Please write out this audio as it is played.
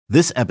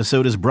This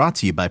episode is brought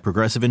to you by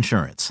Progressive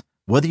Insurance.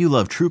 Whether you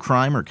love true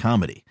crime or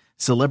comedy,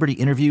 celebrity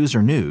interviews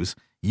or news,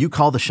 you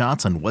call the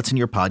shots on what's in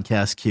your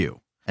podcast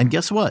queue. And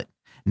guess what?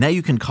 Now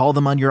you can call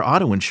them on your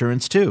auto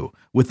insurance too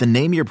with the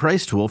Name Your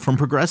Price tool from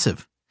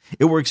Progressive.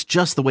 It works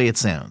just the way it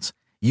sounds.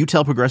 You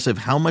tell Progressive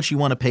how much you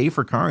want to pay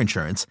for car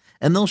insurance,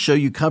 and they'll show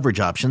you coverage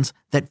options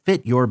that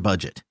fit your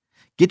budget.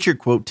 Get your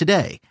quote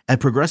today at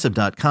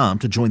Progressive.com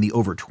to join the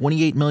over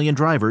 28 million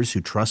drivers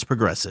who trust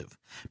Progressive.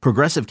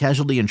 Progressive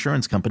Casualty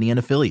Insurance Company and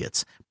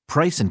Affiliates.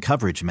 Price and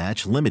coverage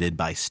match limited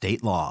by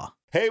state law.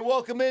 Hey,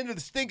 welcome into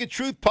the Stinking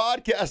Truth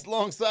podcast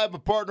alongside my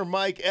partner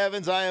Mike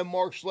Evans. I am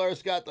Mark Schler,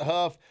 Scott the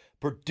Huff,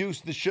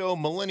 produced the show.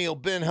 Millennial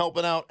Ben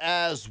helping out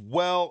as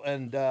well.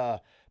 And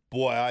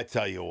boy, I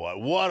tell you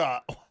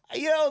what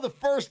the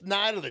first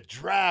night of the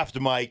draft,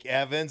 Mike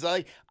Evans.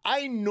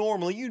 I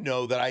normally,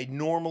 I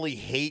normally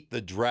hate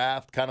the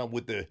draft kind of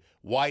with the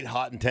white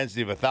hot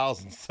intensity of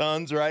 1,000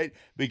 suns, right?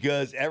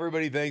 Because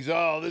everybody thinks,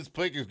 oh, this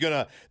pick is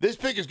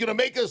gonna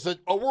make us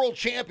a world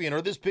champion,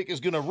 or this pick is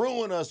gonna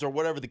ruin us, or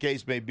whatever the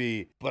case may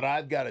be. But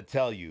I've got to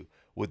tell you,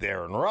 with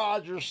Aaron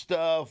Rodgers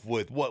stuff,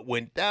 with what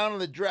went down in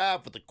the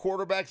draft, with the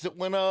quarterbacks that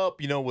went up,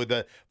 with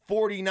the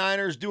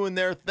 49ers doing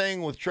their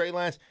thing with Trey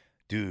Lance,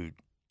 dude.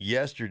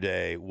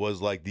 Yesterday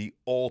was like the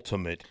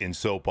ultimate in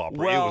soap opera.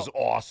 Well, it was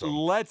awesome.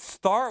 Let's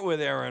start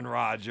with Aaron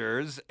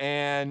Rodgers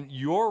and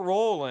your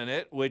role in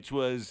it, which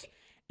was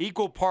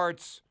equal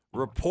parts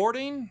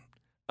reporting,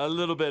 a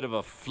little bit of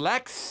a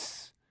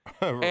flex,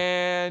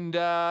 and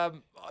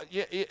and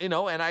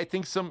I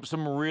think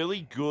some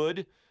really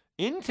good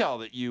intel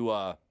that you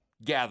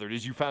gathered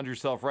as you found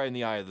yourself right in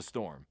the eye of the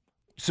storm.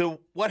 So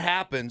what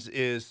happens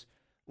is,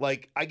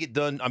 I get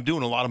done, I'm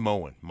doing a lot of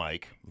mowing,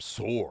 Mike. I'm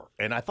sore.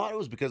 And I thought it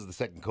was because of the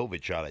second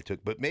COVID shot I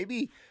took, but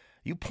maybe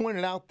you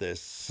pointed out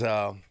this.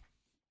 Well,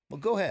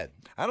 go ahead.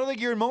 I don't think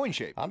you're in mowing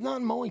shape. I'm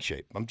not in mowing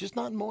shape. I'm just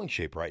not in mowing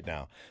shape right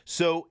now.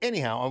 So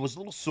anyhow, I was a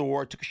little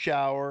sore. I took a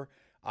shower.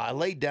 I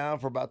laid down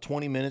for about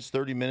 20 minutes,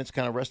 30 minutes,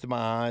 kind of rested my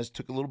eyes,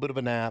 took a little bit of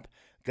a nap,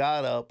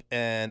 got up,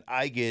 and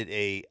I get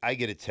a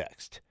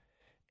text.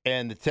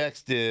 And the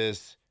text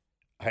is,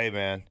 hey,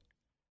 man,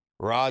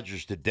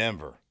 Rodgers to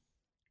Denver.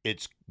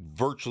 It's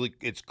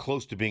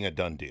close to being a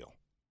done deal.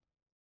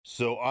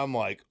 So I'm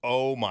like,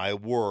 oh my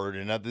word.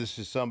 And now this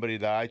is somebody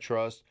that I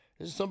trust.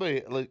 This is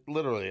somebody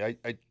literally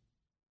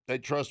I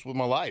trust with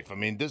my life. I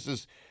mean, this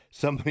is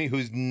somebody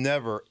who's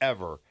never,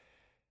 ever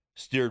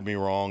steered me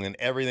wrong. And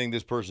everything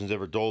this person's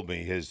ever told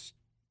me has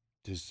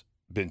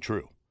been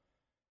true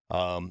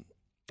on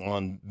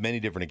many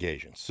different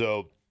occasions.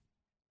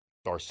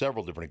 Or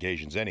several different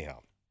occasions anyhow.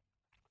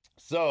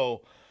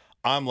 So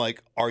I'm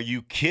like, are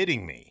you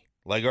kidding me?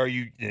 Are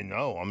you?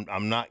 No,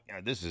 I'm not.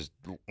 This is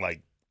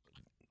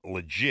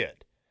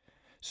legit.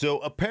 So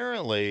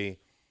apparently,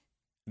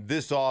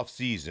 this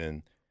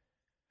offseason,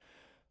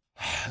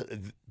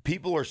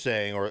 people are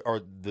saying,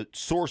 or the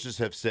sources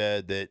have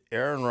said that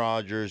Aaron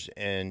Rodgers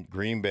and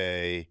Green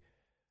Bay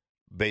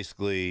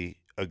basically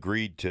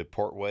agreed to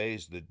part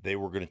ways, that they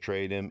were going to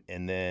trade him,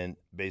 and then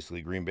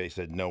basically Green Bay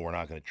said, no, we're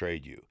not going to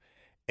trade you.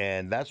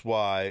 And that's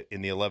why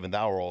in the 11th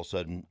hour, all of a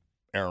sudden,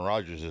 Aaron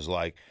Rodgers is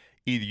like,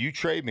 either you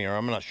trade me or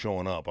I'm not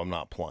showing up. I'm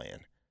not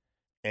playing.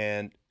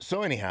 And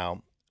so anyhow,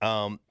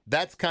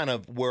 that's kind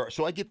of where –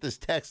 so I get this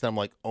text, and I'm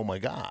like, oh, my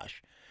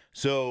gosh.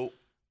 So,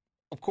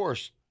 of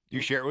course – you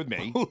share it with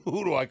me.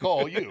 Who do I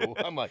call you?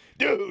 I'm like,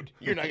 dude,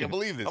 you're not going to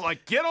believe this. I'm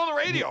like, get on the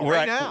radio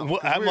right now.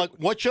 I'm like,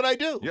 what should I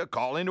do? Yeah,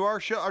 call into our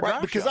show, our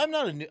right, because show. I'm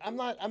not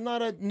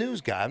a news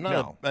guy. I'm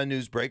not a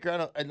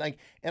newsbreaker.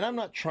 I'm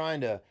not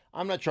trying to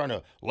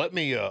let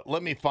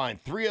me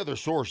find three other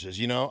sources.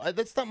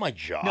 That's not my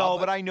job. No,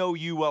 but I know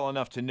you well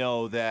enough to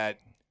know that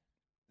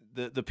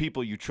the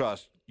people you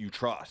trust.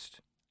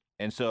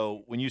 And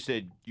so when you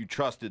said you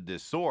trusted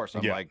this source,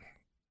 I'm like,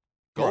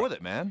 go with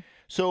it, man.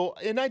 So,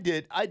 and I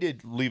did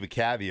leave a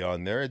caveat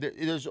on there.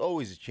 There's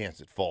always a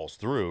chance it falls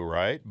through,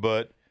 right?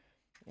 But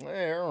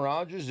Aaron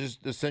Rodgers is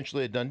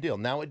essentially a done deal.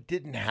 Now, it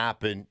didn't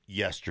happen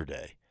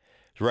yesterday,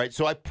 right?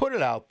 So I put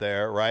it out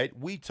there, right?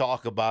 We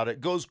talk about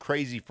it. Goes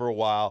crazy for a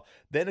while.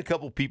 Then a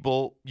couple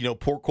people,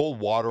 pour cold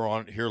water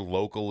on it here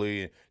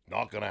locally.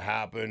 Not going to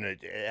happen.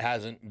 It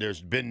hasn't.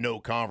 There's been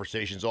no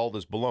conversations, all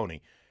this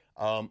baloney.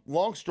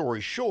 Long story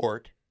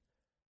short,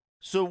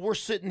 so we're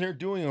sitting there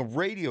doing a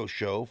radio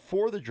show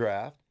for the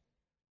draft,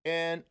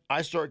 and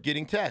I start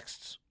getting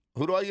texts.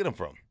 Who do I get them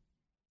from?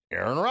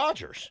 Aaron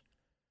Rodgers.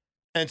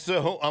 And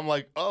so I'm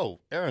like,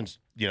 oh, Aaron's,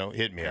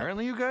 hit me.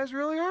 Apparently you guys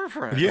really are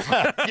friends.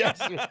 Yeah, yes.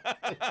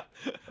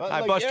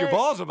 I bust your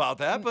balls about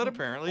that, but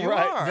apparently you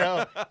are.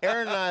 No,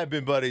 Aaron and I have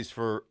been buddies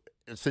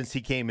since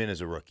he came in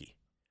as a rookie.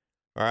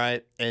 All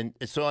right? And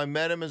so I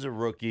met him as a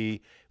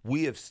rookie.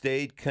 We have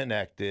stayed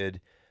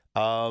connected.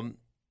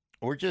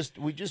 We've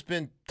just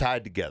been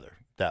tied together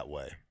that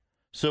way.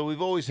 So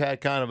we've always had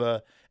kind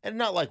of and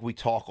not like we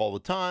talk all the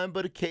time,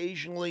 but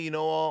occasionally,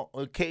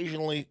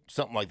 occasionally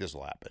something like this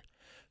will happen.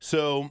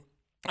 So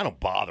I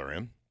don't bother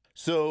him.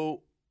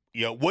 So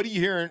what are you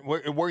hearing?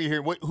 Where are you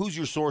hearing? Who's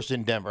your source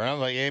in Denver? And I'm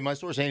like, hey, my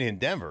source ain't in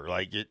Denver.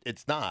 Like,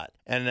 it's not.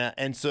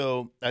 And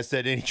so I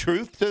said, any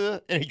truth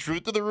to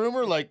the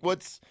rumor? Like,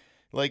 what's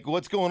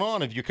going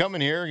on? If you're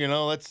coming here,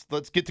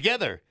 let's get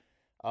together.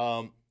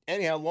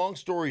 Anyhow, long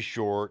story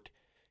short,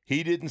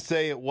 he didn't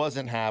say it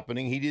wasn't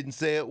happening. He didn't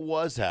say it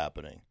was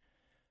happening,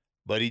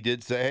 but he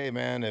did say, hey,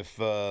 man, if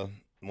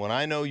when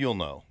I know, you'll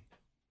know.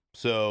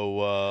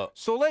 So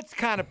let's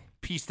kind of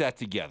piece that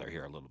together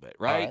here a little bit,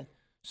 right?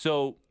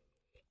 So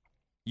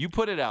you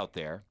put it out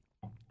there.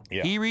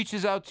 Yeah. He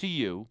reaches out to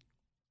you.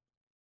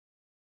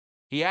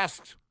 He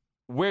asks,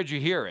 where'd you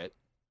hear it?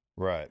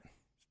 Right.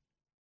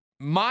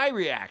 My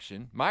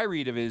reaction, my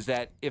read of it is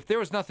that if there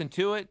was nothing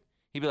to it,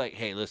 he'd be like,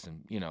 hey,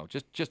 listen,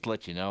 just to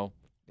let you know,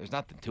 there's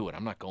nothing to it.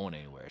 I'm not going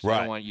anywhere. So I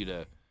don't want you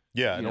to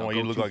I don't want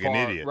you to look like an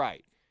idiot.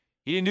 Right.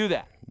 He didn't do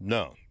that.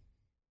 No.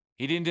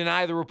 He didn't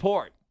deny the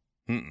report.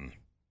 Mm-mm.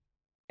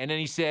 And then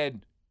he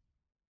said,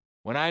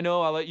 when I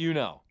know, I'll let you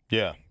know.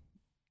 Yeah.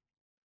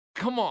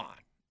 Come on.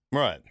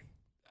 Right.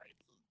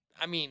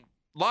 I mean,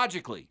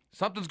 logically,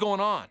 something's going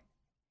on.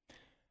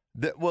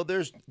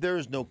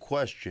 There's no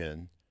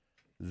question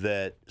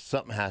that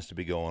something has to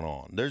be going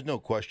on. There's no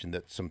question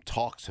that some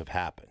talks have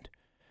happened.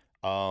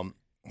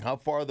 How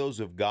far those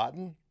have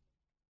gotten?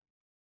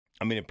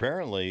 I mean,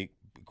 apparently,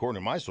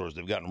 according to my source,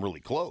 they've gotten really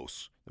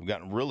close. They've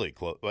gotten really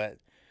close.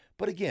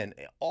 But again,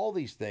 all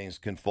these things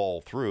can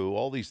fall through.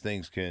 All these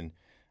things can,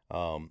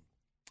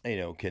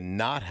 can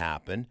not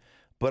happen.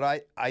 But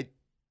I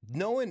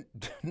knowing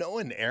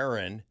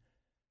Aaron,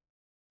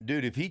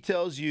 dude, if he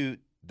tells you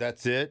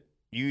that's it,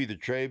 you either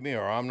trade me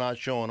or I'm not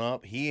showing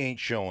up, he ain't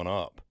showing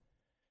up.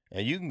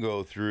 And you can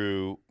go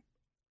through,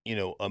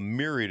 a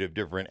myriad of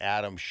different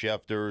Adam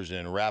Schefters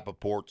and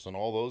Rappaports and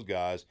all those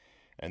guys,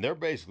 and they're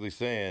basically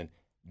saying,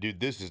 dude,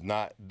 this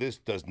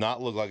does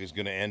not look like it's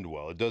going to end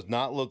well. It does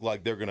not look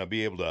like they're going to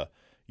be able to,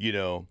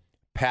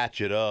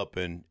 patch it up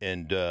and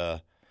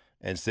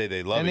say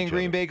they love each other. And then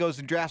Green Bay goes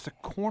and drafts a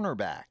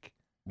cornerback.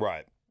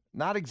 Right.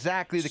 Not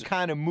exactly the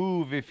kind of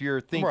move if you're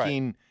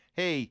thinking,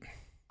 hey,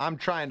 I'm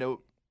trying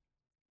to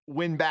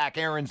win back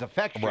Aaron's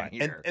affection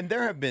here. And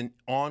there have been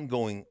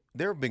ongoing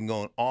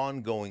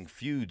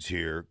feuds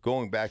here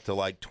going back to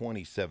like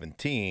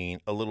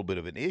 2017, a little bit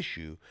of an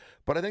issue.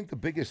 But I think the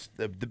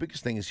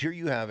biggest thing is here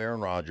you have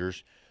Aaron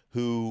Rodgers,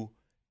 who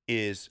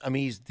is,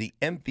 he's the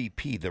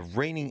MVP, the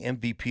reigning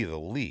MVP of the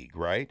league,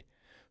 right?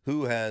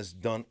 Who has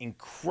done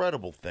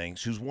incredible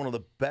things, who's one of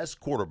the best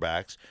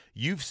quarterbacks.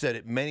 You've said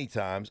it many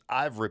times.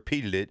 I've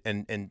repeated it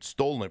and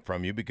stolen it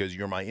from you because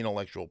you're my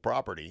intellectual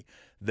property,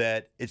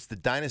 that it's the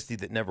dynasty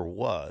that never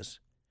was.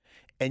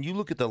 And you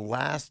look at the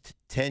last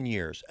 10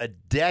 years, a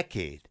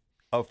decade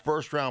of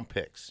first-round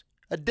picks,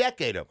 a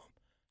decade of them.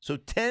 So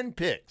 10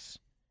 picks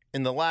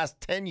in the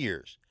last 10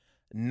 years,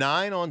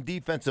 9 on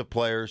defensive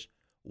players,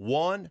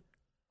 1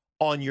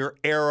 on your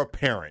heir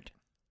apparent.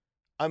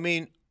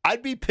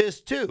 I'd be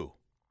pissed too.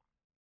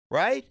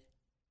 Right?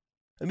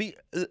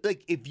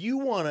 If you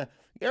want to,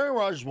 Aaron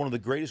Rodgers is one of the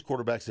greatest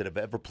quarterbacks that have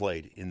ever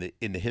played in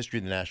the history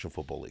of the National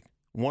Football League.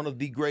 One of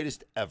the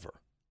greatest ever.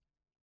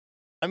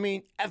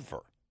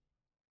 Ever.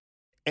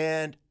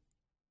 And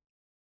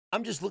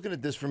I'm just looking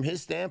at this from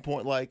his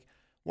standpoint, like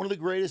one of the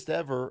greatest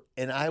ever,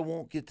 and I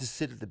won't get to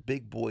sit at the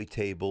big boy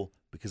table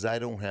because I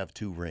don't have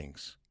 2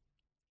 rings.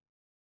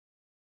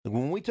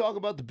 When we talk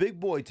about the big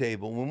boy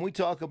table, when we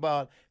talk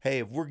about, hey,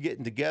 if we're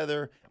getting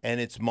together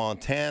and it's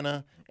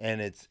Montana and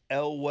it's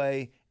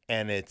Elway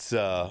and it's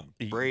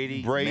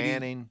Brady,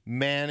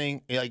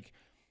 Manning, like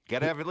got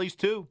to have at least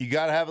 2. You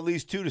got to have at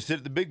least 2 to sit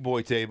at the big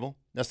boy table.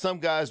 Now, some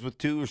guys with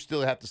 2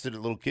 still have to sit at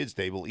the little kids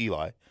table.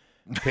 Eli.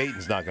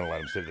 Peyton's not going to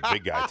let him sit at the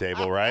big guy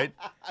table, right?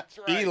 That's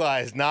right.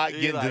 Eli is not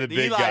getting to the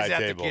big Eli's guy at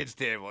table. The kids'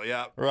 table,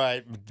 yeah.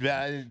 Right.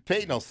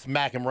 Peyton will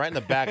smack him right in the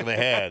back of the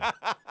head.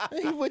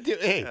 What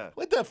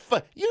the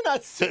fuck? You're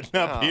not sitting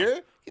up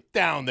here. Get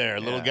down there,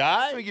 little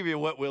guy. Let me give you a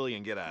wet willy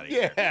and get out of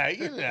here. Yeah,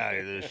 get out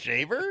of here,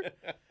 shaver.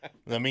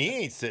 He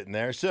ain't sitting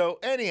there. So,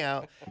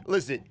 anyhow,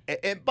 listen,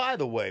 and by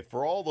the way,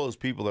 for all those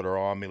people that are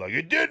on me like,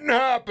 it didn't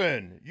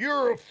happen.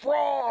 You're a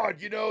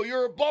fraud.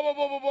 You're a blah, blah,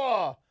 blah, blah,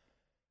 blah.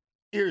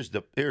 Here's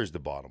the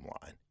bottom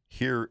line.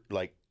 Here,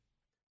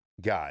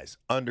 guys,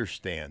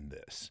 understand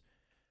this.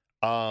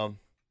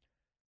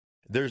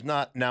 There's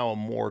not now a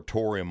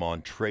moratorium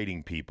on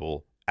trading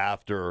people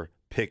after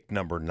pick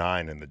number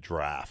 9 in the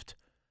draft.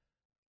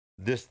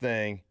 This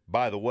thing,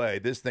 by the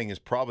way, is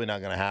probably not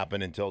going to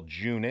happen until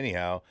June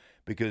anyhow,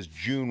 because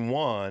June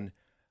 1,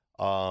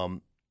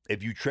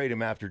 if you trade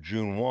him after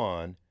June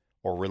 1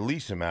 or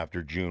release him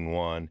after June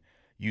 1,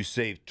 you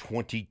save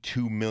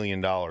 $22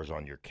 million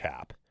on your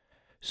cap.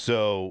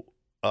 So,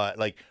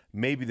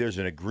 maybe there's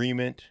an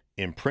agreement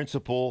in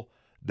principle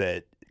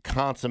that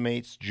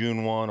consummates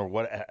June 1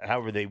 or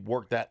however they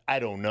work that. I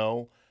don't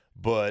know,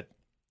 but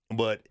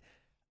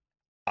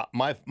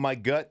my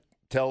gut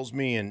tells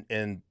me,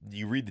 and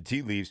you read the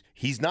tea leaves,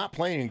 he's not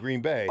playing in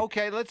Green Bay.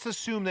 Okay, let's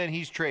assume then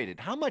he's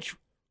traded. How much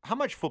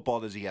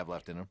football does he have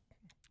left in him?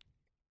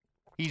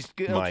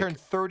 He'll turn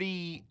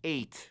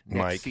 38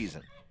 next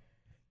season.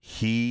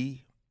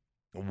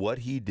 what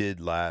he did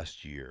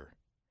last year,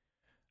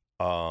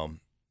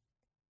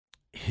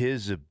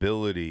 his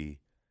ability,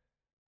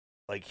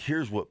 like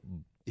here's what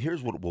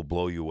will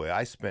blow you away.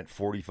 I spent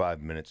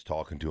 45 minutes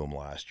talking to him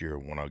last year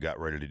when I got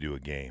ready to do a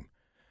game.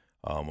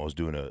 I was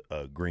doing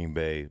a Green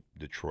Bay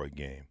Detroit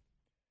game,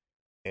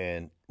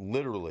 and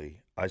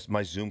literally,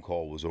 my Zoom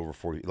call was over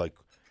 40. Like,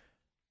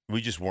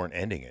 we just weren't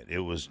ending it.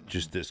 It was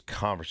just this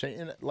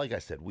conversation. And like I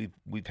said,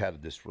 we've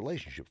had this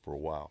relationship for a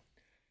while.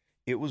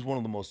 It was one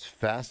of the most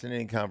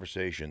fascinating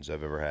conversations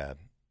I've ever had,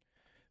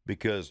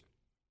 because,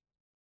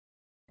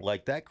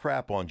 like, that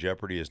crap on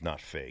Jeopardy is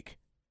not fake.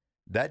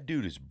 That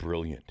dude is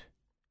brilliant.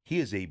 He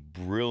is a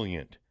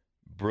brilliant,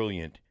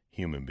 brilliant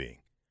human being.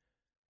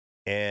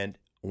 And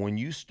when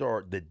you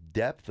start, the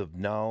depth of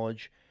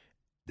knowledge,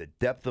 the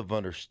depth of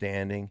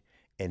understanding,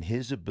 and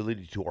his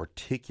ability to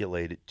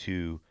articulate it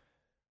to,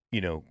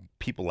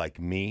 people like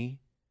me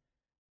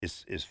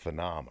is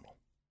phenomenal.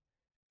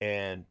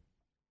 And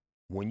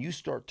when you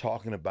start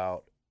talking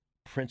about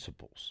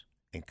principles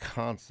and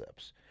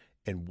concepts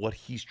and what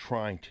he's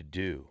trying to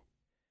do,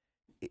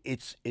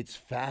 it's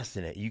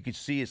fascinating. You can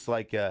see it's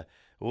like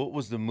what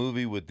was the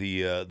movie with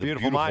the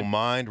Beautiful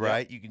Mind,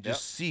 right? Yep. You can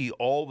just see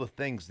all the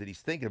things that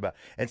he's thinking about.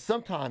 And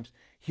sometimes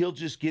he'll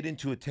just get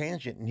into a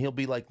tangent and he'll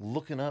be like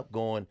looking up,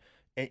 going,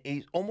 and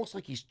he's almost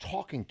like he's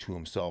talking to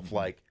himself.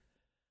 Mm-hmm.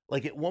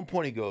 Like at one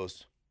point he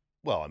goes,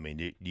 well, I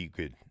mean, you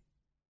could,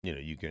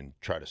 you can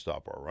try to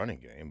stop our running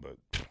game, but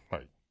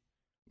I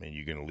mean,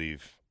 you're going to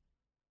leave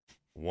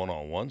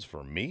one-on-ones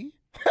for me?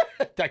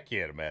 I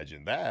can't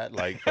imagine that.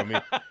 Like, I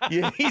mean,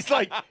 yeah, he's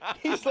like,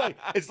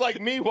 it's like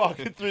me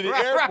walking through the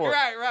airport.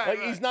 Right.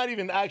 Like, he's not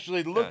even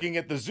actually looking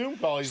at the Zoom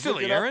call. He's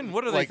silly, Aaron.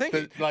 What are they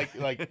thinking? Like,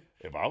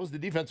 if I was the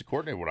defensive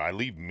coordinator, would I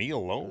leave me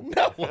alone?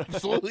 No,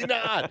 absolutely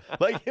not.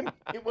 Like,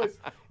 it was.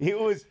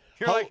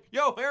 You're like,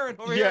 yo, Aaron,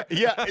 over here.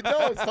 Yeah.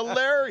 No, it's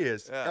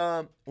hilarious.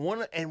 Yeah.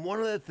 One of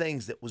the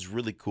things that was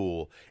really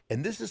cool,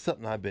 and this is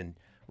something I've been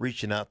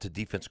reaching out to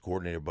defensive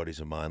coordinator buddies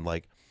of mine,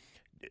 like,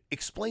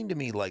 explain to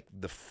me, like,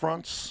 the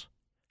fronts,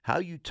 how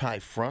you tie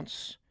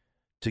fronts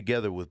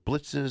together with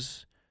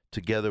blitzes,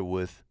 together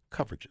with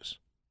coverages.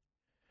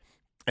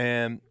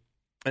 And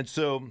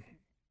so,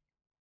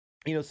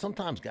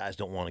 sometimes guys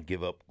don't want to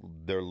give up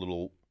their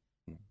little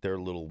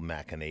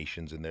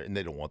machinations and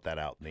they don't want that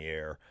out in the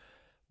air.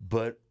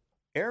 But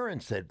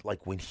Aaron said,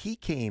 like, when he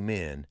came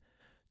in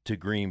to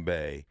Green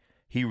Bay,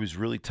 he was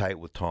really tight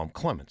with Tom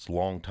Clements,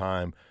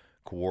 longtime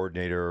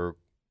coordinator,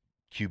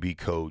 QB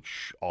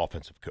coach,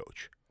 offensive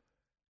coach.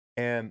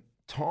 And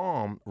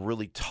Tom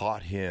really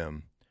taught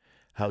him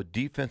how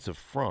defensive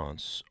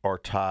fronts are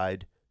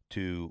tied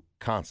to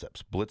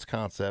concepts, blitz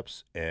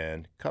concepts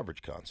and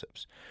coverage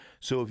concepts.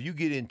 So if you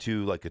get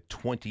into like a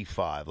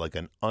 25, like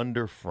an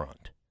under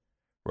front,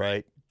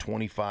 right?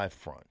 25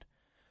 front.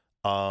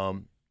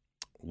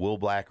 Will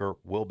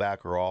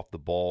backer off the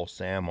ball,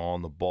 Sam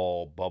on the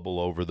ball, bubble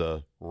over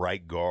the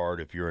right guard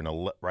if you're in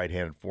a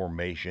right-handed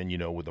formation,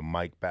 with a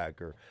Mike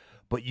backer.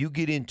 But you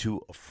get into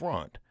a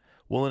front.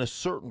 Well, in a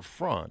certain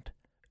front,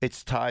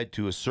 it's tied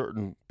to a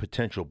certain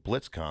potential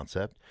blitz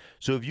concept.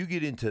 So if you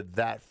get into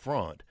that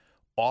front,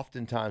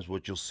 oftentimes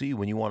what you'll see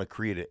when you want to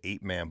create an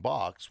 8-man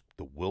box,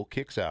 the Will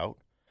kicks out,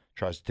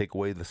 tries to take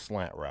away the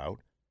slant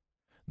route.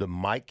 The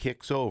Mike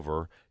kicks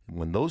over. And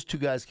when those two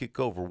guys kick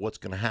over, what's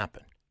going to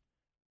happen?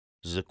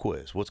 This is a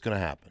quiz. What's going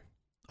to happen?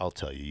 I'll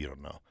tell you. You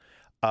don't know.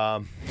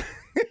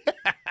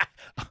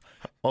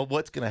 Well,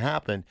 what's going to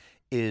happen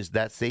is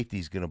that safety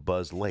is going to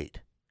buzz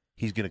late.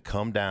 He's going to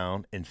come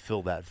down and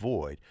fill that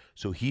void.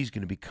 So he's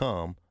going to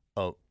become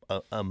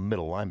a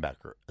middle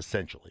linebacker,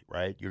 essentially,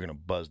 right? You're going to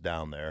buzz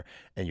down there,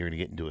 and you're going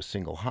to get into a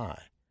single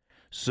high.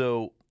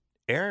 So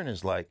Aaron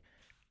is like,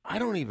 I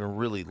don't even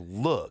really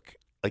look.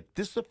 Like,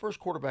 this is the first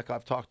quarterback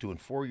I've talked to in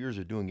 4 years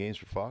of doing games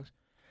for Fox.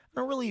 I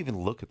don't really even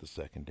look at the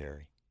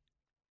secondary.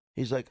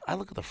 He's like, I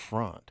look at the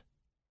front.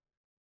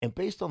 And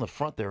based on the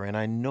front they're in,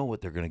 I know what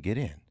they're going to get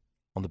in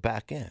on the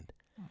back end.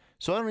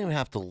 So I don't even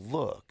have to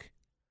look.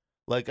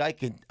 Like, I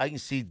can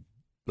see,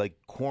 like,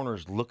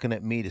 corners looking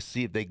at me to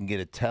see if they can get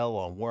a tell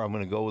on where I'm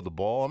going to go with the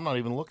ball. I'm not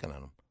even looking at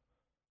them.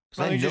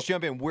 Let me just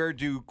jump in. Where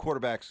do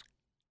quarterbacks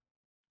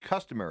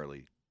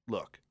customarily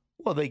look?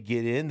 Well, they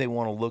get in. They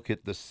want to look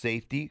at the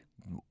safety.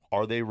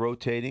 Are they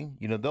rotating?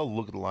 They'll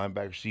look at the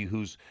linebacker, see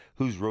who's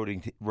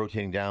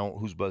rotating down,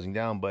 who's buzzing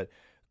down. But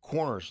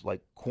corners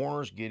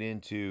get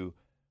into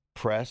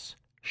press,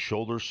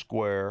 shoulder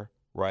square,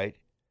 right?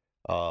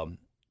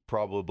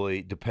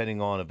 Probably,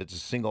 depending on if it's a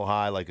single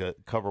high, like a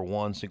cover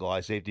one, single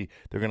high safety,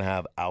 they're going to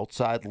have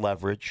outside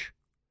leverage,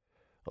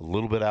 a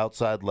little bit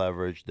outside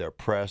leverage. They're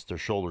pressed, their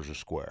shoulders are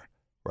square,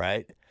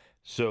 right?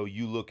 So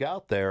you look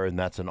out there, and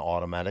that's an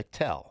automatic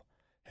tell.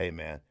 Hey,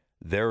 man,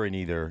 they're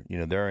in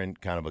they're in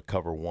kind of a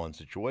cover one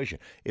situation.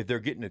 If they're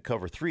getting to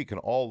cover three, it can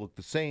all look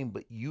the same,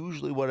 but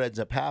usually what ends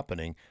up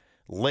happening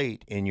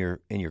late in your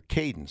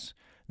cadence,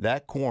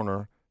 that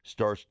corner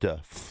starts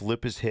to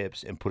flip his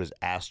hips and put his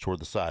ass toward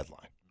the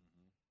sideline.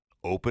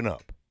 Open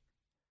up.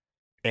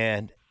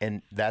 And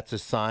that's a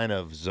sign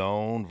of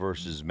zone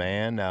versus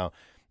man. Now,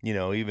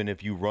 even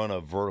if you run a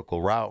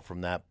vertical route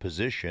from that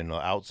position,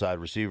 outside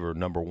receiver,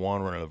 number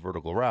one, running a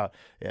vertical route,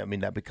 I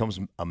mean, that becomes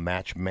a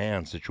match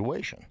man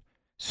situation.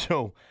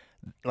 So,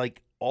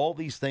 like, all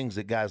these things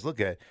that guys look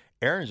at,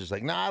 Aaron's just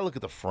like, nah, I look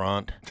at the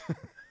front.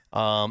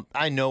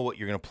 I know what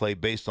you're going to play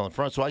based on the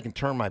front, so I can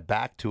turn my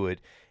back to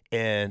it,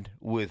 and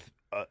with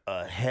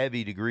a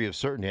heavy degree of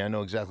certainty, I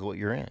know exactly what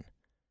you're in.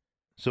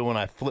 So when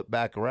I flip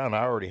back around,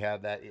 I already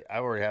have that. I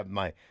already have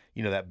my,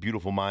 that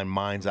beautiful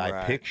mind's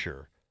eye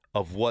picture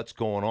of what's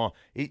going on.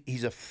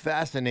 He's a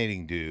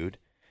fascinating dude,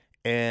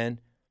 and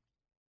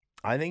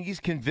I think he's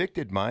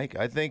convicted, Mike.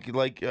 I think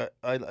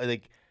I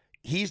think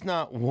he's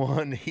not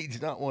one. He's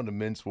not one to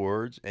mince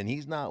words, and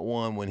he's not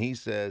one when he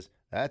says,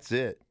 "That's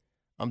it,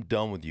 I'm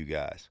done with you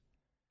guys."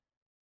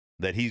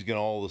 That he's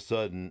gonna all of a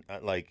sudden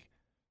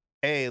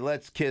hey,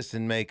 let's kiss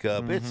and make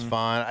up. Mm-hmm. It's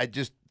fine.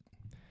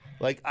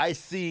 I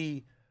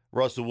see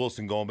Russell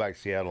Wilson going back to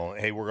Seattle, and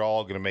hey, we're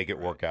all going to make it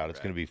work out. It's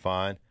going to be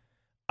fine.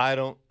 I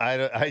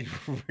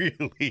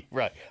really,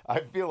 right. I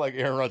feel like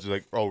Aaron Rodgers is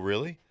like, oh,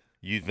 really?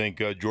 You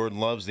think Jordan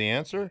Love's the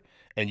answer?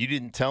 And you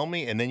didn't tell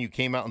me, and then you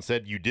came out and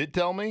said you did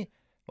tell me?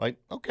 Like,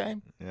 okay.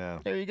 Yeah.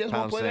 There you guys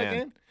want to play that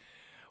game?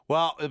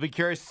 Well, it'll be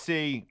curious to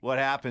see what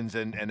happens,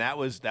 and that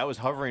was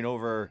hovering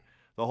over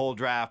the whole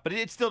draft, but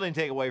it still didn't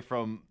take away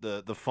from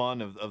the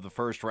fun of the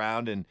first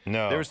round, and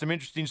there were some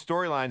interesting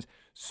storylines.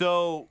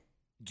 So,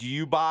 do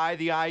you buy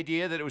the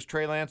idea that it was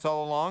Trey Lance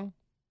all along?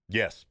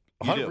 Yes.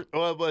 You do?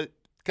 Well, but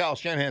Kyle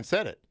Shanahan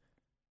said it.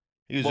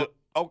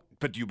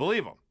 But do you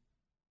believe him?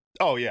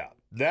 Oh, yeah.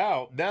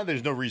 Now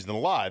there's no reason to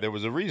lie. There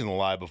was a reason to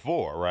lie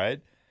before,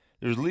 right?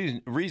 There's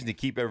a reason to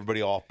keep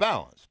everybody off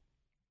balance.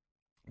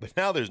 But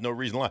now there's no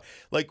reason to lie.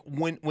 Like,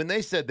 when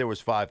they said there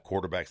was 5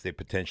 quarterbacks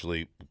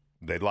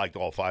they liked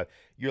all 5,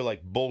 you're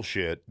like,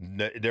 bullshit.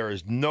 There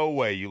is no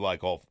way you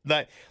like all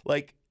that.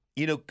 Like,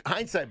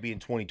 hindsight being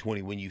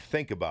 2020, when you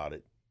think about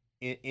it,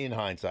 in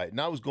hindsight, and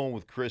I was going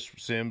with Chris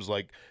Sims,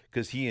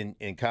 because he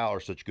and Kyle are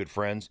such good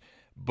friends.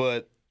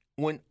 But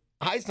when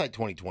hindsight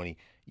 2020,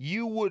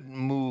 you wouldn't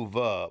move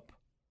up.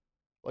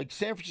 Like,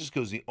 San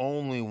Francisco's the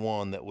only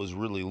one that was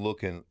really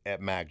looking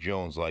at Mac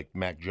Jones like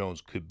Mac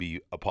Jones could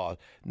be a pos.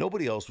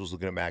 Nobody else was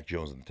looking at Mac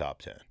Jones in the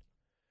top 10.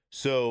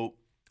 So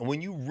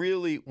when you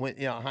really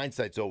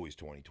hindsight's always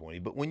 2020,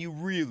 but when you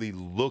really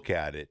look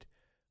at it,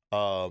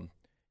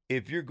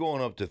 if you're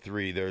going up to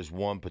 3, there's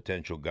one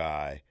potential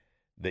guy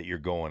that you're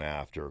going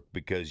after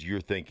because you're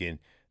thinking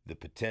the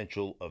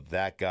potential of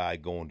that guy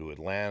going to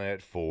Atlanta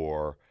at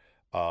 4,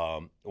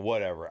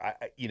 whatever.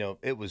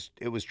 It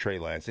was Trey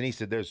Lance, and he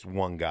said there's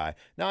one guy.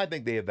 Now I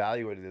think they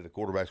evaluated the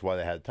quarterbacks while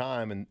they had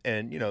time,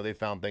 and they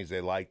found things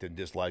they liked and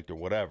disliked or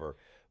whatever.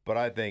 But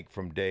I think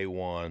from day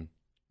one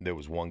there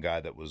was one guy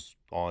that was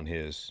on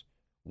his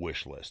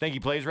wish list. Think he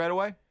plays right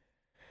away?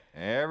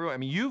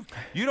 You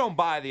don't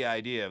buy the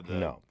idea of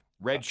the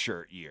red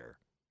shirt year.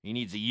 He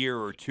needs a year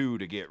or 2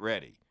 to get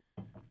ready.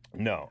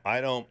 No,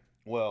 I don't.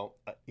 Well,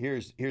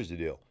 here's the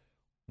deal.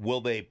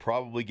 Will they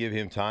probably give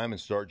him time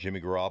and start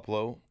Jimmy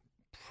Garoppolo?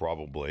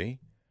 Probably.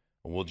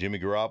 Will Jimmy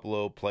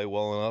Garoppolo play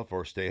well enough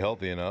or stay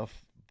healthy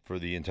enough for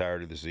the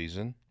entirety of the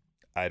season?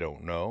 I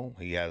don't know.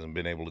 He hasn't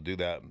been able to do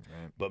that,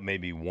 but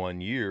maybe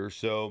 1 year.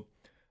 So,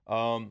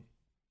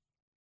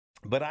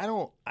 but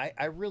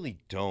I really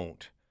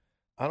don't.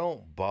 I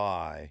don't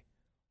buy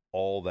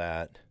all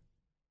that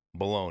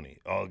baloney.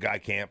 Oh, the guy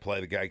can't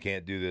play. The guy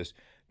can't do this.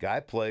 Guy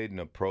played in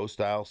a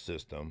pro-style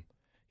system.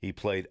 He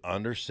played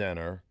under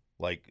center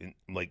like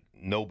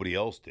nobody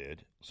else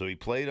did. So he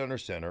played under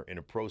center in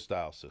a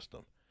pro-style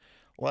system.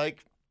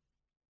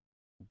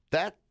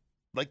 That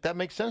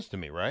makes sense to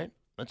me, right?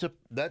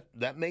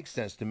 That makes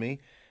sense to me.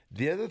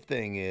 The other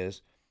thing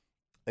is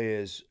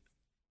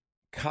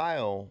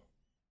Kyle,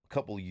 a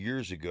couple of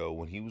years ago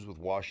when he was with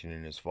Washington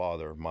and his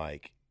father,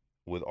 Mike,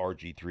 with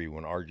RG3,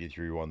 when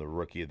RG3 won the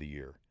Rookie of the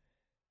Year,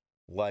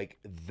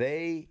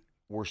 they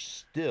were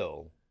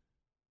still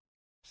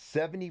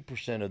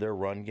 70% of their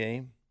run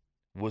game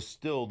was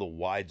still the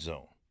wide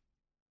zone.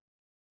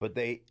 But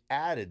they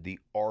added the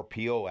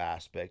RPO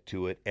aspect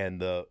to it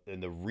and the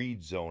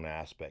read zone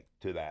aspect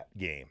to that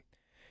game.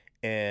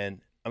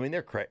 And I mean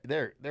they're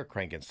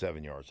cranking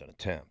 7 yards an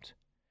attempt.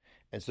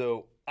 And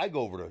so I go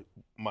over to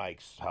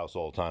Mike's house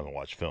all the time and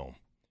watch film.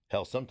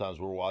 Hell,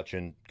 sometimes we're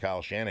watching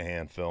Kyle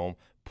Shanahan film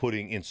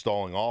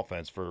installing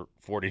offense for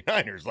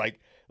 49ers. Like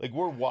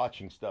we're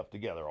watching stuff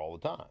together all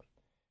the time.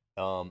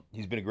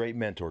 He's been a great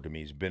mentor to me.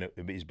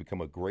 He's become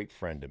a great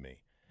friend to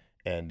me.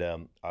 And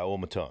I owe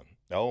him a ton.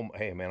 I owe him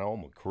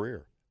a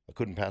career. I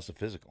couldn't pass a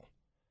physical.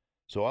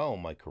 So I owe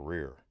him my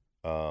career.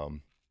 I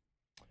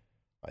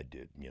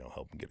did,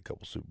 help him get a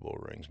couple Super Bowl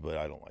rings, but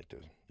I don't like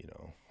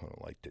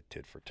to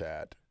tit for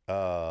tat.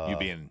 You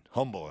being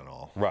humble and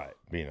all. Right,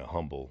 being a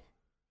humble.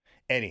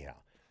 Anyhow,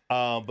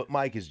 but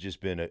Mike has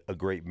just been a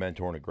great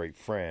mentor and a great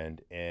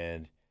friend.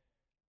 And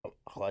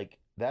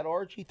that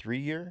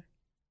RG3 year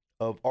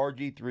of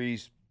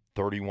RG3's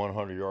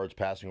 3,100 yards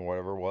passing or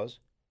whatever it was,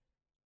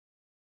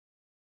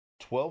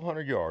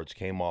 1,200 yards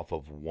came off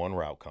of one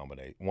route.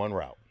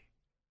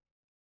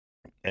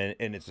 and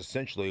it's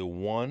essentially a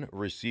one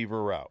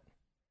receiver route,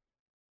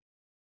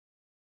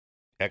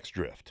 X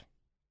drift.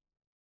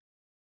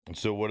 And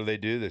so what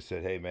do? They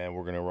said, hey, man,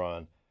 we're going to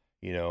run,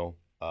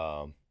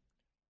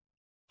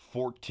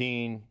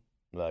 14,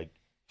 like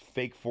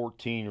fake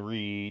 14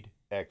 read,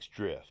 X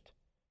drift.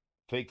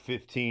 Fake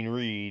 15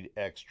 read,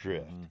 X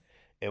drift. Mm-hmm.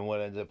 And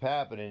what ends up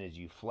happening is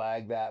you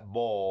flag that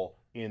ball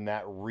in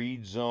that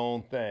read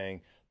zone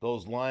thing.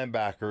 Those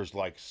linebackers,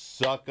 like,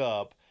 suck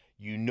up.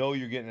 You know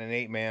you're getting an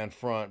 8-man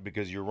front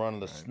because you're running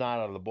the snot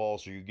out of the ball,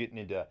 so you're getting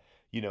into,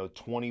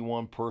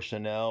 21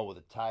 personnel with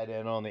a tight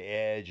end on the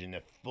edge and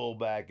a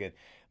fullback. And,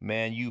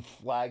 man, you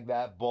flag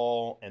that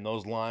ball, and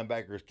those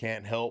linebackers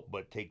can't help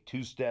but take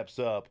 2 steps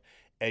up,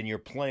 and you're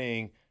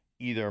playing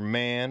either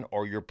man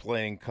or you're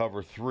playing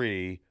cover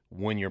 3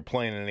 when you're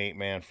playing an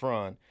 8-man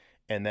front.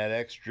 And that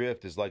X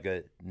drift is like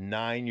a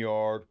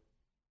 9-yard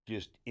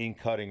just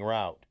in-cutting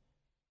route.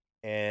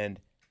 And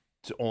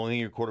it's the only thing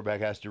your quarterback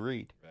has to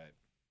read. Right.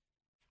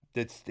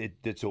 It's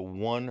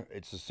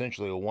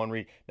essentially a one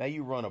read. Now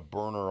you run a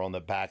burner on the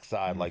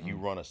backside, like you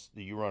run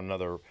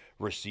another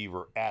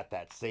receiver at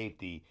that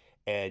safety,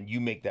 and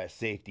you make that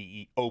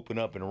safety open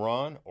up and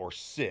run or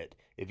sit.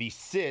 If he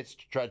sits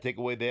to try to take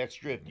away the X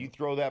drift, you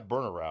throw that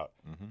burner route,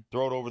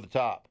 throw it over the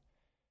top.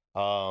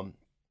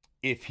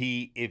 If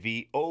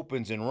he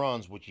opens and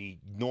runs, which he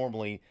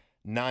normally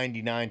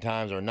 99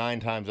 times or 9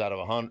 times out of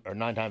 100 or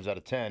 9 times out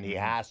of 10, he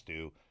has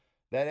to.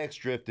 That X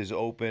drift is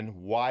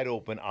wide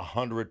open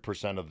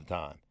 100% of the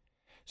time.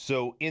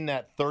 So in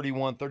that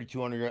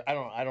 3,200,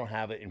 I don't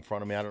have it in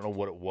front of me. I don't know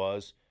what it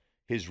was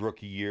his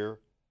rookie year,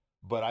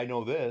 but I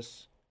know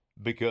this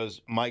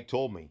because Mike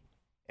told me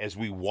as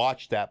we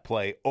watched that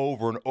play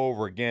over and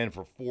over again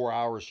for 4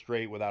 hours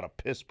straight without a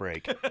piss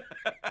break.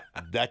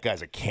 That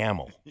guy's a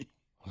camel.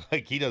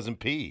 Like, he doesn't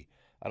pee.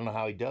 I don't know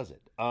how he does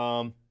it.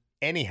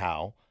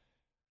 Anyhow,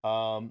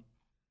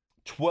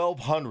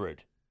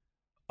 1,200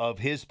 of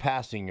his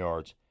passing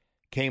yards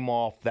came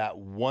off that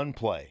one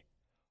play.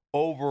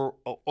 Over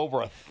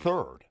a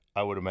third,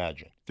 I would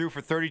imagine. Threw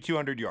for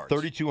 3,200 yards.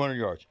 3,200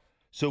 yards.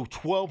 So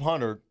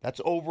 1,200,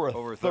 that's over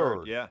a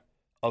third yeah.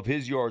 of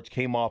his yards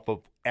came off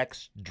of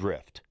X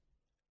drift.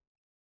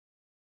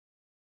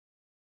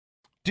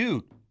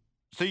 Dude.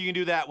 So you can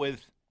do that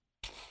with...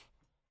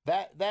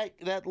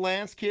 That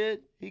Lance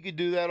kid, he could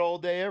do that all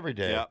day, every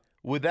day. Yeah.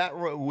 With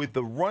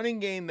the running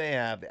game they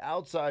have, the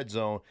outside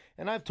zone,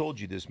 and I've told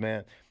you this,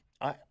 man.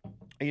 I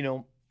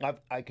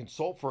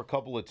consult for a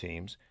couple of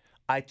teams.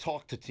 I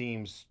talk to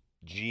teams,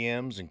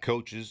 GMs and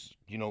coaches,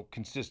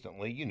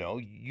 consistently.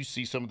 You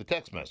see some of the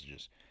text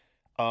messages.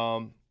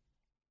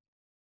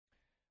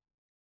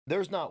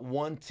 There's not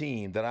one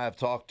team that I've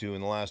talked to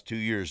in the last 2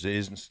 years that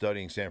isn't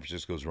studying San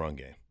Francisco's run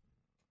game.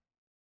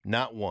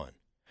 Not one.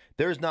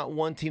 There's not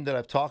one team that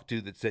I've talked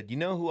to that said, you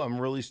know who I'm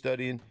really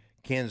studying?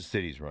 Kansas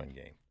City's run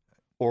game.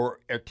 Or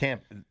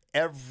Tampa.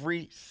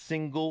 Every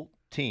single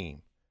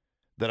team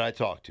that I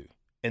talk to.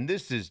 And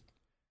this is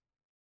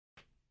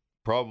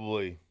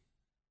probably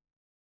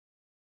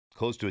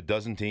close to a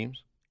dozen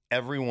teams.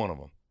 Every one of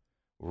them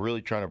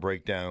really trying to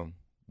break down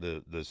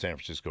the San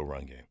Francisco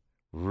run game.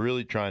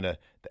 Really trying to,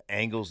 the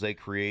angles they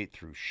create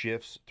through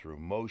shifts, through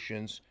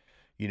motions,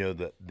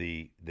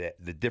 the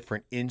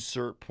different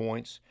insert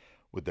points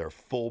with their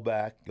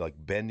fullback, like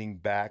bending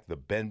back, the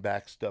bend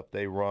back stuff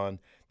they run,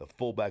 the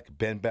fullback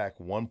bend back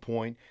 1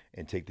 point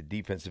and take the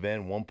defensive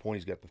end. 1 point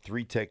he's got the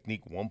 3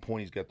 technique. 1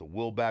 point he's got the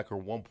will backer.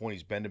 1 point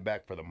he's bending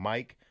back for the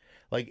mic.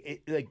 Like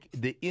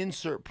the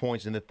insert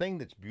points, and the thing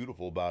that's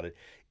beautiful about it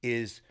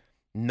is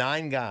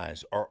 9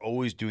 guys are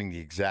always doing the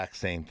exact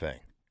same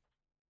thing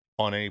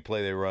on any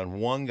play they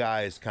run. One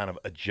guy is kind of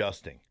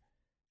adjusting,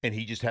 and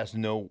he just has to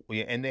know,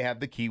 and they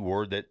have the key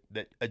word that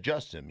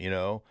adjusts him,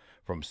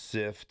 from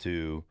SIF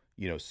to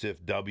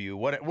SIF W,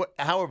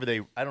 however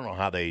I don't know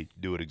how they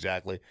do it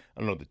exactly. I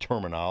don't know the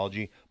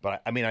terminology,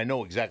 but I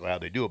know exactly how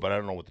they do it, but I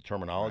don't know what the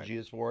terminology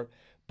is for it.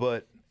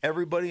 But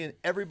everybody in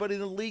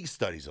the league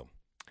studies them.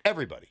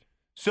 Everybody.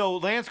 So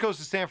Lance goes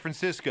to San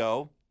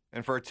Francisco,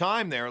 and for a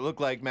time there, it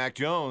looked like Mac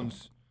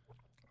Jones,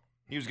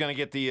 he was going to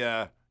get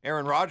the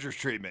Aaron Rodgers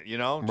treatment,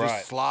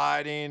 just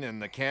sliding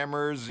and the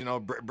cameras,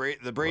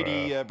 the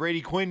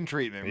Brady Quinn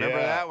treatment.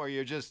 Remember that, where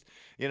you're just,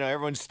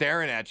 everyone's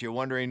staring at you,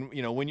 wondering,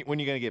 when you're going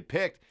to get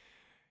picked.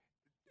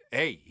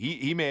 Hey,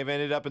 he may have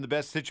ended up in the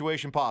best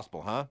situation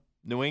possible, huh?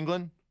 New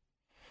England?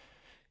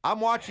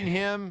 I'm watching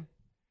him,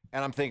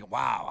 and I'm thinking,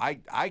 wow,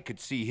 I could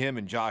see him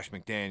and Josh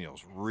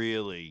McDaniels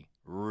really,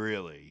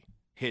 really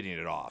hitting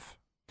it off.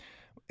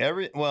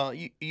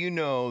 You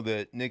know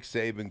that Nick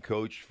Saban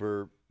coached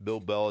for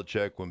Bill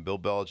Belichick when Bill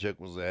Belichick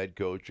was the head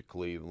coach of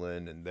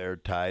Cleveland, and they're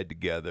tied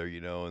together,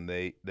 and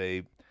they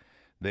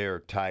are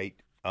tight.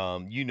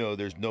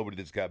 There's nobody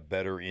that's got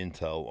better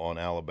intel on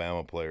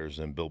Alabama players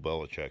than Bill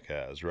Belichick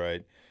has,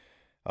 right?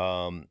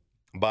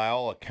 By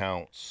all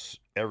accounts,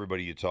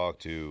 everybody you talk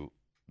to,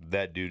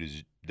 that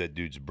dude's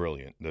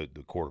brilliant.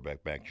 The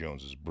quarterback, Mac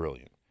Jones, is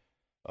brilliant.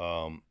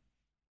 And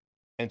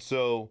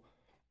so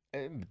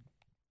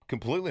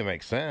completely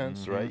makes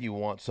sense, right? You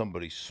want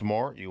somebody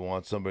smart. You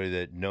want somebody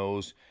that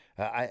knows.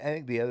 I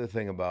think the other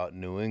thing about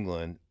New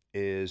England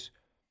is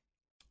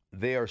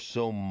they are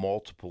so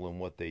multiple in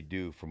what they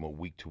do from a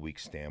week-to-week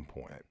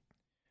standpoint.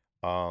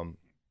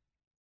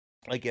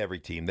 Like every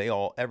team,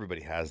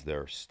 everybody has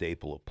their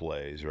staple of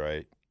plays,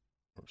 right?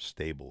 Or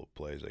stable of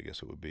plays, I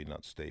guess it would be,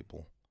 not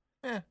staple.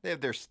 They have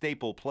their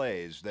staple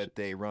plays that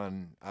they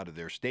run out of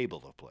their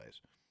stable of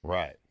plays.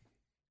 Right.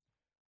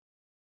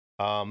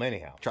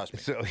 Anyhow. Trust me.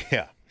 So,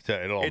 yeah. So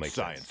it all it's makes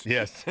science. sense.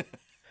 Yes.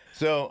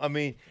 So, I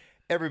mean,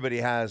 everybody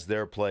has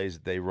their plays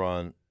that they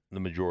run the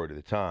majority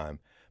of the time.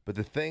 But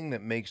the thing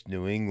that makes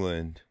New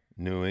England,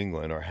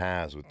 or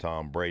has with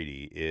Tom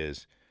Brady,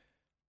 is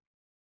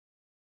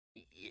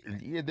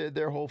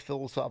their whole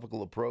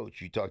philosophical approach.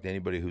 You talk to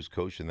anybody who's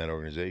coached in that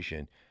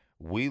organization,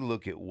 we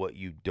look at what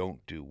you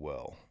don't do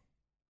well,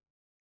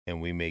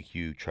 and we make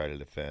you try to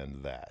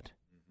defend that,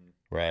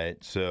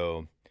 right?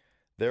 So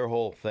their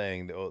whole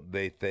thing,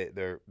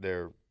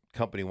 their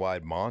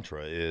company-wide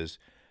mantra is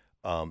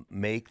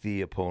make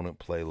the opponent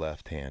play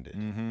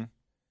left-handed,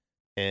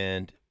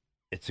 and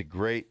it's a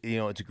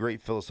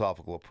great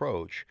philosophical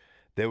approach.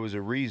 There was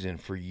a reason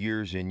for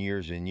years and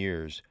years and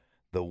years.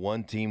 The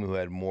one team who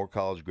had more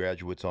college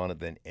graduates on it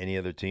than any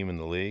other team in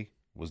the league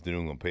was the New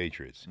England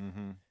Patriots,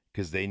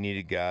 because they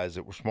needed guys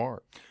that were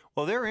smart.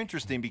 Well, they're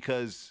interesting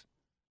because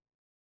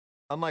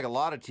unlike a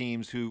lot of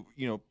teams who,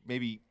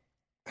 maybe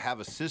have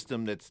a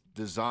system that's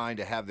designed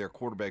to have their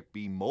quarterback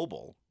be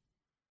mobile,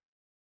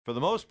 for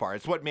the most part,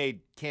 it's what made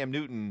Cam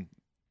Newton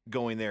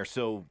going there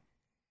so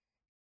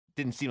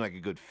didn't seem like a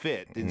good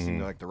fit, didn't seem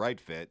like the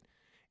right fit,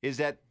 is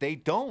that they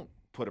don't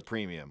put a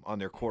premium on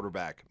their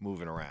quarterback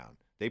moving around.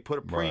 They put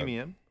a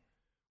premium. Right.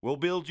 We'll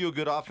build you a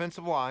good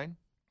offensive line.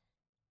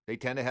 They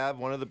tend to have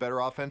one of the better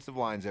offensive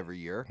lines every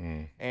year.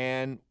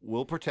 And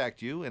we'll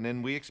protect you, and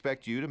then we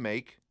expect you to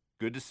make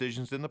good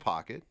decisions in the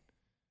pocket,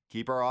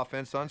 keep our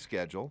offense on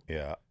schedule.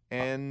 Yeah.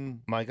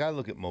 And Mike, I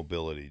look at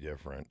mobility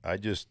different. I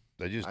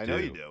know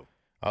you do.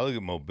 I look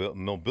at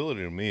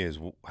mobility to me is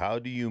how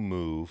do you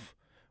move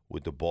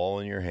with the ball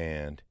in your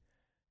hand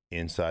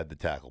inside the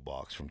tackle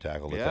box from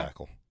tackle to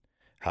tackle?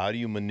 How do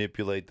you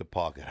manipulate the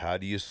pocket? How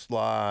do you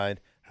slide?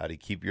 How do you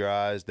keep your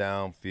eyes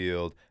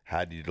downfield?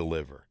 How do you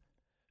deliver?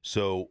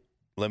 So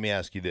let me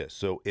ask you this.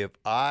 So if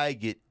I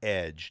get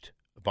edged,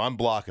 if I'm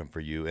blocking for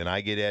you and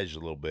I get edged a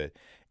little bit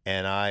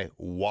and I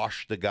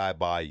wash the guy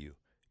by you,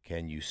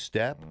 can you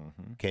step?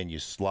 Can you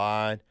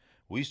slide?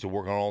 We used to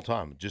work on it all the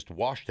time, just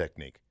wash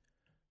technique.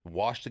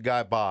 Wash the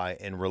guy by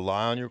and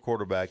rely on your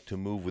quarterback to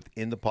move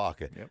within the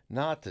pocket,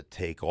 not to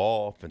take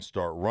off and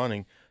start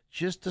running,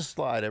 just to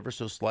slide ever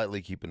so slightly,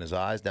 keeping his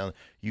eyes down.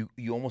 You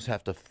almost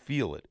have to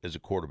feel it as a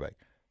quarterback.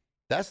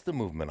 That's the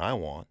movement I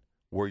want,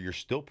 where you're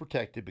still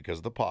protected because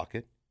of the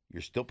pocket.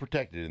 You're still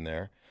protected in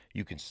there.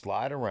 You can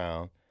slide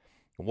around.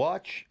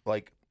 Watch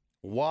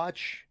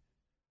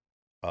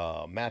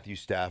Matthew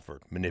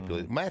Stafford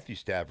manipulate. Matthew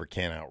Stafford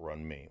can't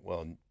outrun me.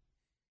 Well,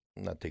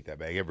 not take that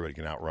back. Everybody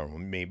can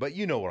outrun me, but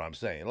you know what I'm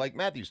saying. Like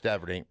Matthew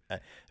Stafford ain't. If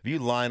you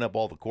line up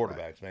all the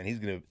quarterbacks, man, he's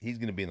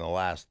gonna be in the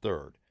last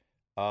third.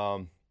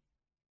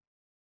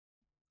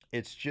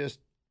 It's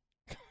just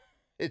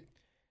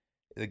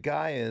the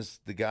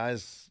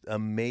guy's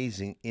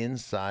amazing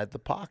inside the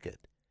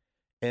pocket,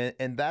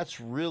 and that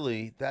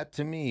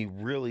to me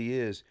really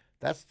is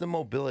that's the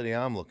mobility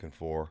I'm looking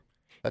for.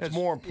 That's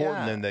more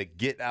important than the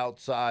get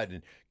outside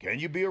and can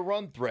you be a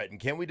run threat and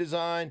can we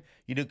design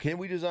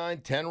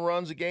 10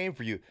 runs a game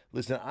for you?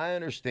 Listen, I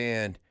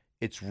understand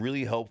it's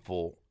really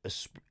helpful.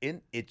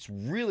 It's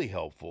really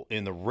helpful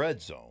in the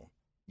red zone.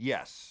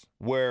 Yes,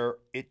 where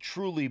it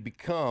truly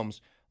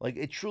becomes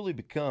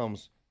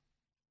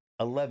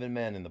 11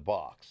 men in the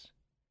box.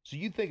 So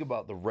you think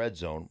about the red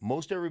zone.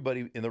 Most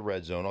everybody in the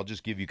red zone, I'll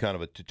just give you kind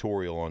of a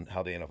tutorial on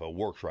how the NFL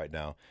works right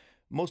now.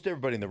 Most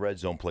everybody in the red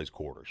zone plays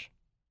quarters.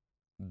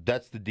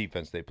 That's the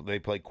defense. They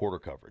play quarter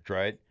coverage,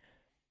 right?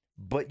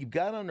 But you've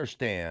got to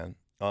understand,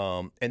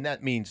 and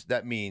that means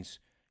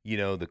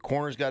the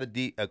corner's got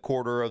a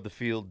quarter of the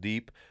field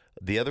deep.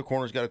 The other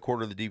corner's got a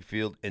quarter of the deep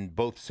field, and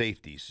both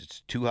safeties. It's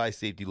too high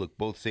safety look.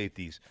 Both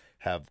safeties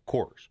have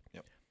quarters.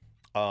 Yep.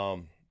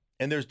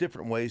 And there's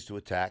different ways to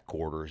attack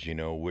quarters,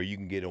 where you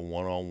can get a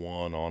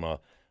one-on-one on a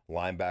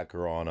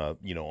linebacker on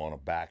a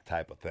back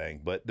type of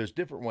thing. But there's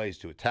different ways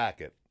to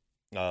attack it.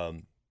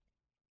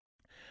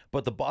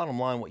 But the bottom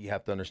line, what you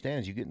have to understand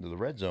is you get into the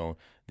red zone,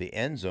 the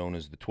end zone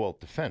is the 12th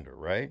defender,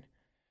 right?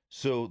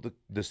 So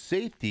the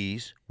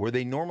safeties, where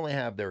they normally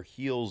have their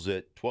heels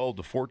at 12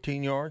 to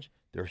 14 yards,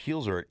 their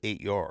heels are at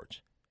 8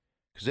 yards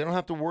because they don't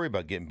have to worry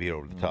about getting beat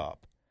over the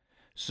top.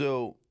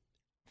 So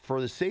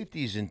for the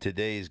safeties in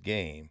today's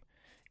game,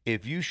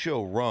 if you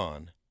show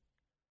run,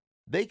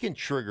 they can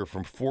trigger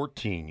from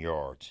 14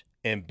 yards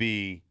and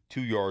be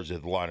 2 yards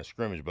at the line of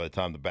scrimmage by the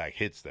time the back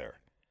hits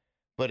there.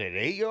 But at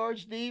 8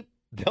 yards deep,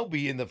 they'll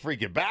be in the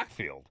freaking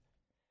backfield.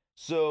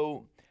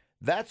 So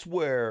that's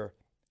where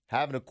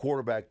having a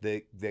quarterback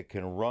that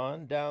can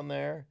run down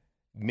there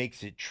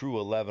makes it true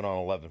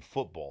 11-on-11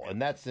 football,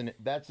 and that's an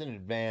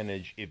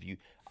advantage.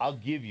 I'll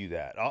give you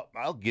that.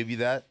 I'll give you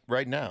that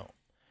right now,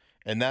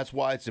 and that's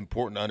why it's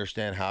important to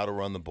understand how to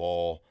run the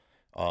ball.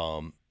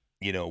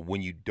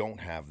 When you don't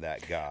have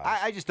that guy.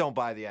 I just don't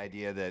buy the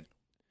idea that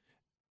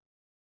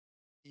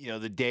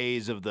the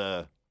days of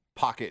the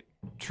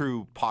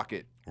true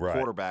pocket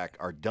quarterback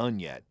are done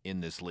yet in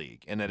this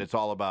league, and that it's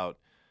all about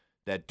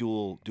that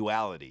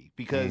duality.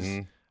 Because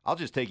I'll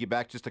just take you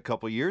back just a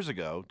couple years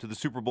ago to the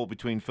Super Bowl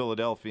between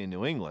Philadelphia and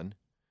New England.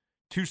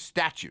 2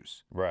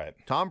 statues. Right.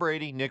 Tom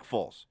Brady, Nick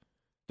Foles.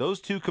 Those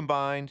two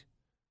combined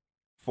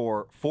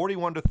for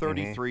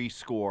 41-33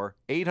 score,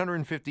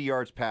 850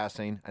 yards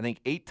passing, I think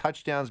 8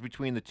 touchdowns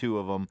between the two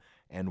of them,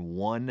 and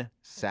 1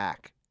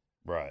 sack.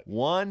 Right.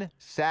 1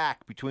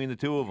 sack between the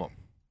two of them.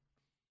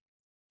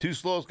 2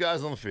 slowest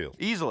guys on the field.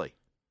 Easily.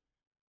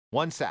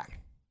 1 sack.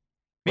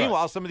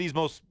 Meanwhile, some of these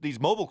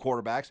mobile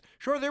quarterbacks,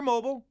 sure, they're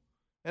mobile,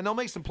 and they'll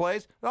make some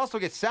plays. They also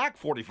get sacked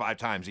 45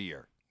 times a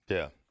year.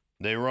 Yeah,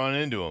 they run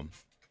into them.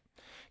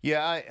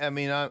 Yeah,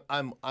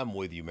 I'm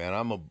with you, man.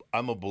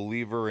 I'm a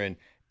believer in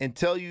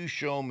until you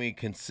show me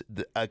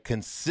a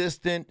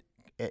consistent.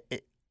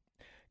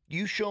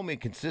 You show me a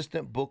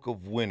consistent book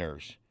of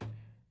winners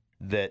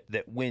that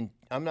win.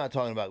 I'm not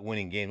talking about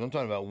winning games. I'm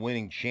talking about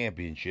winning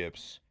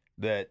championships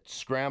that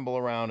scramble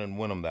around and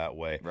win them that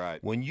way.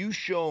 Right. When you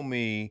show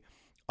me,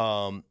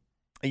 a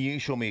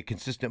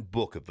consistent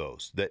book of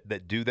those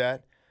that do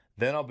that,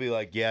 then I'll be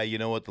like, yeah, you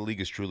know what? The league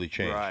has truly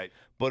changed. Right.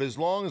 But as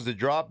long as the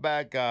drop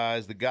back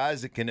guys, the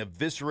guys that can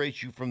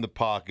eviscerate you from the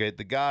pocket,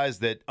 the guys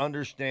that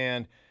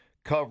understand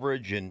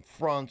coverage and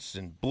fronts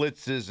and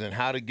blitzes and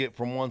how to get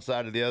from one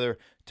side to the other,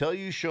 till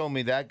you show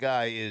me that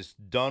guy is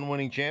done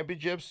winning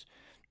championships,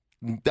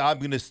 I'm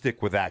going to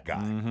stick with that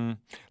guy. Mm-hmm.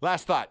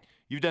 Last thought.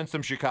 You've done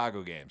some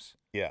Chicago games.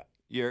 Yeah.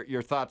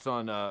 Your thoughts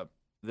on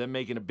them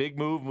making a big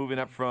move, moving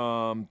up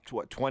from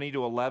 20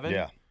 to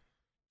 11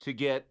 to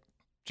get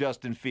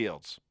Justin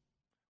Fields.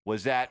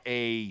 Was that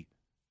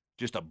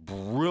just a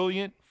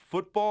brilliant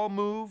football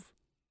move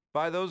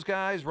by those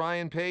guys,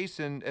 Ryan Pace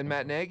and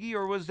Matt Nagy,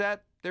 or was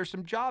there's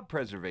some job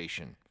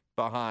preservation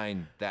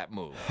behind that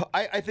move?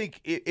 I think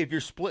if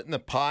you're splitting the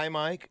pie,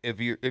 Mike, if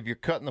you're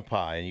cutting the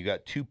pie and you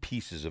got 2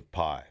 pieces of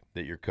pie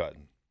that you're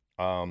cutting,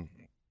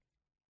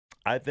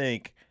 I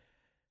think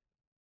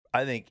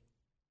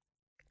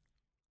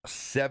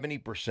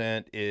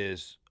 70%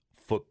 is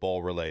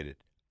football related.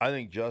 I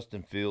think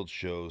Justin Fields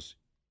shows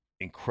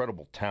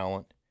incredible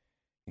talent.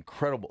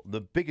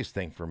 The biggest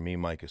thing for me,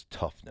 Mike, is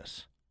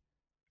toughness.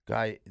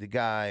 The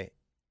guy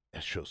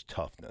shows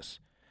toughness.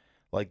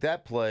 Like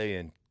that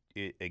play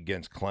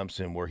against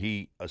Clemson where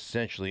he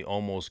essentially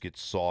almost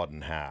gets sawed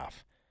in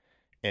half.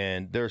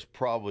 And there's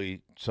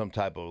probably some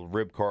type of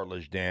rib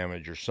cartilage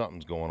damage or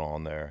something's going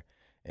on there.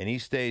 And he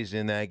stays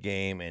in that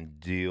game and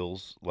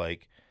deals.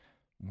 Like,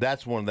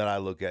 that's one that I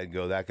look at and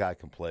go, that guy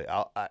can play.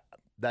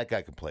 That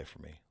guy can play for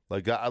me.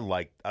 Like, I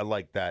like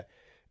that.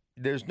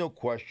 There's no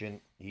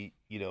question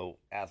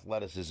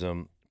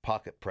athleticism,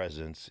 pocket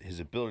presence, his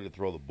ability to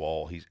throw the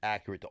ball. He's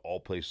accurate to all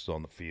places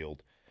on the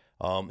field.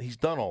 He's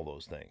done all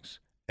those things.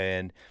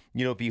 And,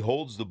 if he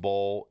holds the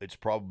ball, it's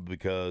probably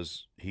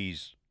because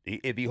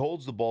if he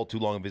holds the ball too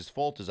long, if his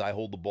fault is I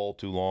hold the ball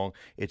too long,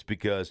 it's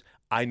because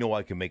I know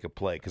I can make a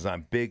play because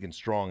I'm big and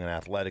strong and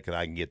athletic and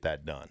I can get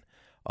that done,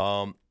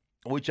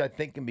 which I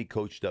think can be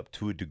coached up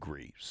to a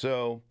degree.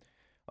 So,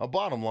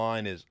 bottom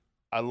line is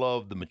I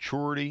love the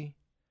maturity.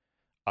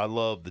 I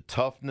love the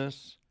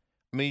toughness.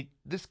 I mean,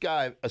 this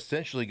guy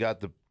essentially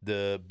got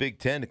the Big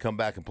Ten to come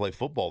back and play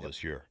football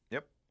this year.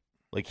 Yep.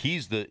 Like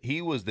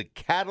he was the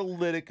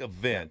catalytic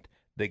event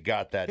that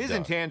got that His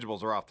done.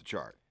 intangibles are off the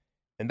chart.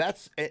 And I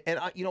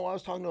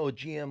was talking to a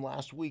GM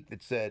last week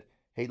that said,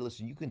 hey,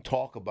 listen, you can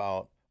talk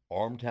about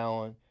arm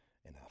talent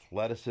and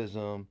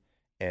athleticism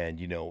and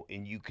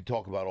you can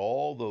talk about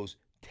all those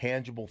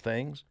tangible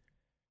things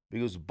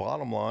because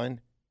bottom line,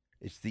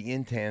 it's the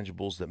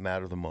intangibles that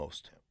matter the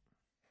most.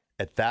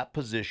 At that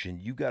position,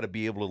 you got to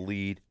be able to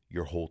lead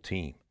your whole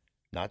team,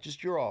 not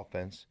just your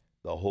offense,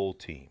 the whole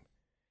team.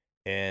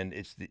 And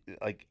it's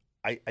I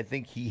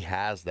think he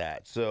has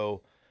that.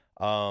 So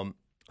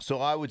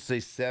I would say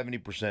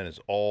 70% is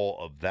all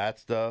of that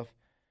stuff.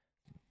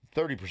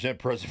 30%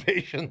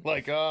 preservation,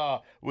 we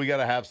got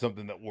to have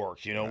something that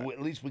works. Right.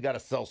 At least we got to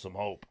sell some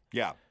hope.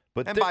 Yeah,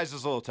 and buys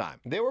us a little time.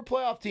 They were a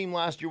playoff team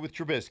last year with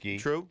Trubisky.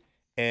 True.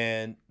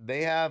 And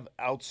they have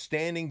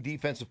outstanding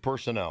defensive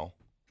personnel.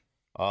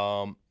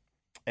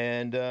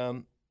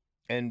 And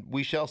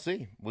we shall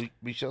see.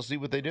 We shall see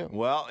what they do.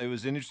 Well, it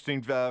was an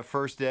interesting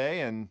first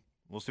day, and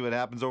we'll see what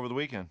happens over the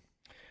weekend.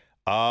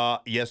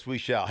 Yes, we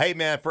shall. Hey,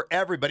 man, for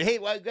everybody. Hey,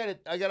 I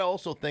got to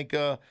also thank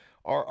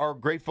our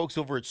great folks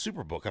over at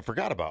Superbook. I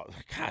forgot about.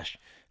 Gosh,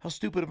 how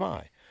stupid am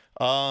I?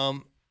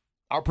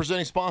 Our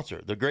presenting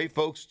sponsor, the great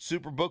folks at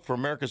Superbook, for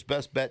America's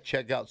best bet.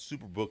 Check out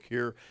Superbook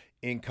here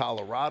in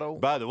Colorado.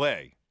 By the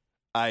way,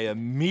 I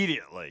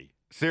immediately,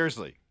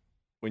 seriously,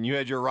 when you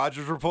had your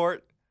Rodgers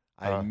report,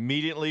 I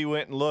immediately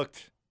went and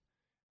looked,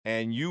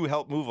 and you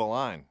helped move a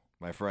line,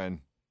 my friend.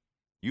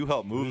 You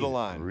helped move the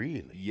line.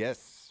 Really?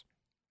 Yes.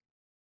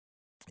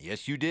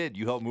 Yes, you did.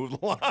 You helped move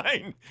the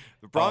line.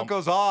 The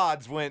Broncos'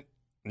 odds went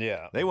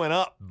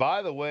up.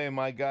 By the way,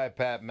 my guy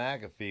Pat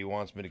McAfee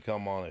wants me to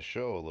come on a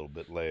show a little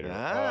bit later.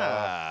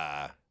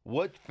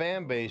 What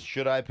fan base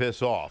should I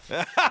piss off?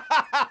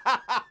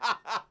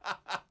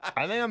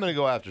 I think I'm going to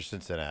go after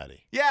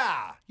Cincinnati.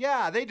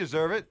 Yeah, they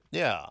deserve it.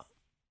 Yeah.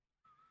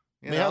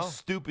 How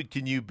stupid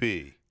can you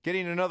be?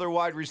 Getting another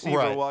wide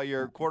receiver while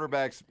your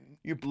quarterback's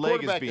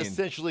leg is being...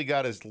 essentially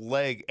got his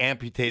leg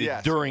amputated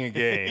during a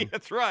game.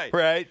 That's right.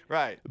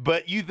 Right?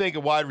 But you think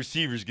a wide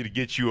receiver is going to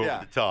get you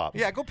over the top.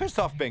 Yeah, go piss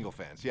off Bengal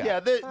fans. Yeah,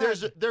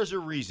 there's a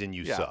reason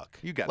you suck.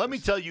 You got Let me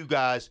tell you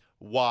guys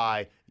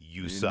why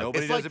you suck.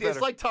 Nobody does it better.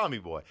 It's like Tommy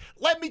Boy.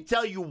 Let me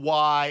tell you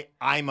why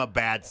I'm a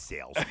bad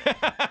salesman.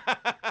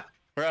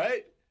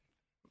 Right?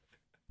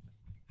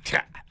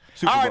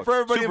 All right, for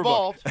everybody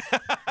involved.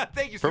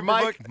 Thank you, for Superbook.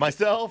 Mike,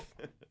 myself,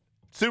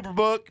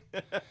 Superbook,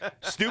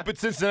 stupid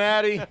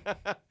Cincinnati,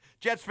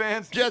 Jets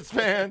fans.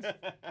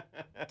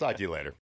 Talk to you later.